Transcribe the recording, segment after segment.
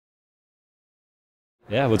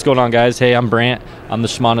Yeah, what's going on, guys? Hey, I'm Brant. I'm the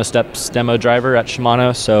Shimano Steps demo driver at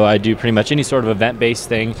Shimano, so I do pretty much any sort of event-based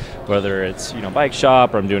thing, whether it's bike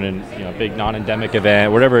shop or I'm doing a big non-endemic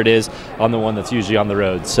event, whatever it is. I'm the one that's usually on the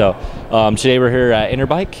road. So today we're here at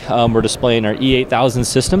Interbike. We're displaying our E8000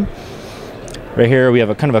 system. Right here we have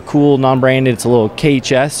a kind of a cool non-branded. It's a little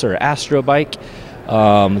KHS or Astro bike.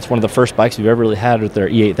 It's one of the first bikes we've ever really had with our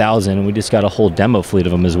E8000, and we just got a whole demo fleet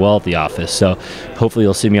of them as well at the office. So hopefully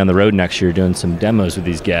you'll see me on the road next year doing some demos with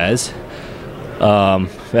these guys.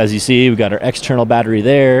 As you see, we got our external battery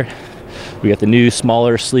there. We got the new,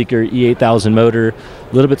 smaller, sleeker E8000 motor,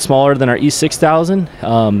 a little bit smaller than our E6000.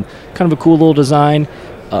 Kind of a cool little design.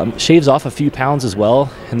 Shaves off a few pounds as well.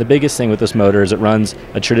 And the biggest thing with this motor is it runs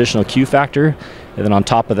a traditional QFactor, and then on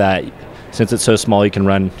top of that, since it's so small, you can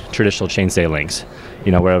run traditional chainstay lengths,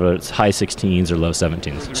 whether it's high 16s or low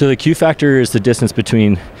 17s. So the QFactor is the distance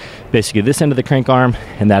between basically this end of the crank arm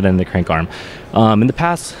and that end of the crank arm. In the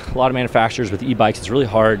past, a lot of manufacturers with e-bikes, it's really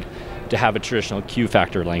hard to have a traditional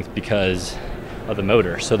QFactor length because of the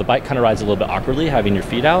motor. So the bike kind of rides a little bit awkwardly, having your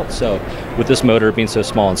feet out. So with this motor being so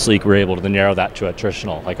small and sleek, we're able to narrow that to a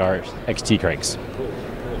traditional, like our XT cranks. Cool.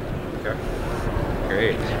 Okay.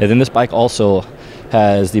 Great. And then this bike also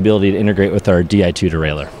has the ability to integrate with our Di2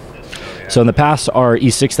 derailleur. So in the past, our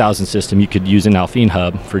E6000 system, you could use an Alpine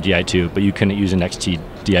hub for Di2, but you couldn't use an XT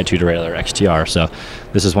Di2 derailleur, XTR. So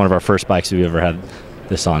this is one of our first bikes we've ever had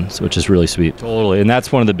this on, which is really sweet. Totally, and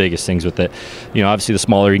that's one of the biggest things with it. Obviously the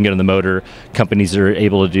smaller you can get in the motor, companies are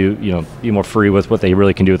able to do, be more free with what they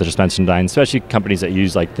really can do with the suspension design, especially companies that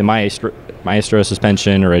use like the Maestro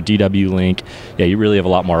suspension or a DW Link. Yeah, you really have a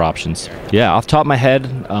lot more options. Yeah, off the top of my head,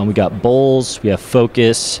 we got Bowls, we have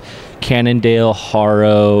Focus, Cannondale,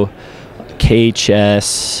 Haro,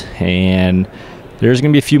 KHS, and there's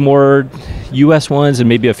going to be a few more US ones and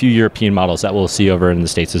maybe a few European models that we'll see over in the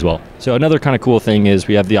States as well. So another kind of cool thing is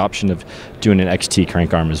we have the option of doing an XT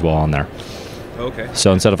crank arm as well on there. Okay.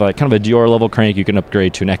 So instead of like kind of a Dior level crank, you can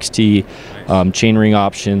upgrade to an XT. Nice. Chainring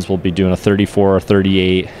options, we'll be doing a 34 or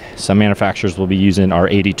 38. Some manufacturers will be using our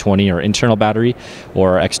 8020 or internal battery,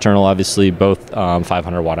 or external, obviously, both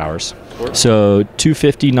 500 watt hours. So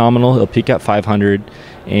 250 nominal, it'll peak at 500,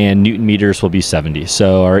 and Newton meters will be 70.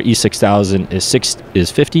 So our E6000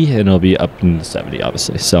 is 50, and it'll be up to 70,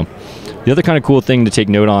 obviously. So the other kind of cool thing to take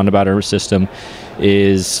note on about our system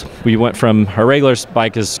is we went from our regular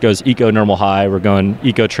bike goes Eco Normal High, we're going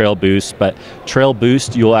Eco Trail Boost, but Trail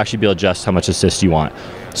Boost, you'll actually be able to adjust how much assist you want.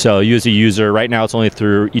 So you as a user, right now it's only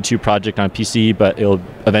through E2 Project on PC, but it'll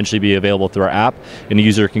eventually be available through our app, and the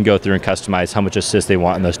user can go through and customize how much assist they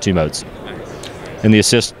want in those two modes. And the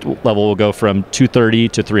assist level will go from 230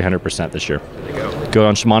 to 300% this year. There you go. Go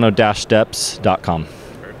on Shimano-steps.com.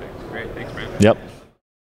 Perfect. Great. Thanks, man. Yep.